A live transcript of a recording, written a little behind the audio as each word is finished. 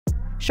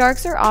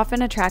Sharks are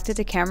often attracted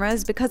to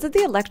cameras because of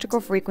the electrical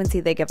frequency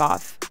they give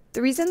off.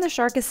 The reason the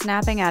shark is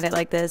snapping at it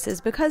like this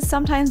is because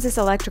sometimes this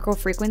electrical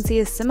frequency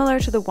is similar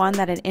to the one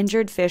that an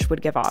injured fish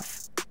would give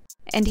off.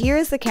 And here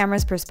is the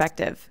camera's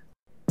perspective.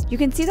 You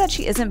can see that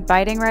she isn't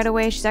biting right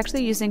away, she's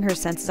actually using her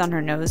senses on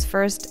her nose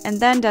first, and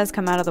then does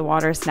come out of the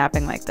water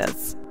snapping like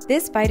this.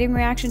 This biting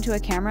reaction to a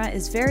camera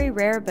is very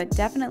rare but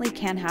definitely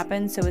can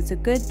happen, so it's a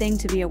good thing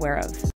to be aware of.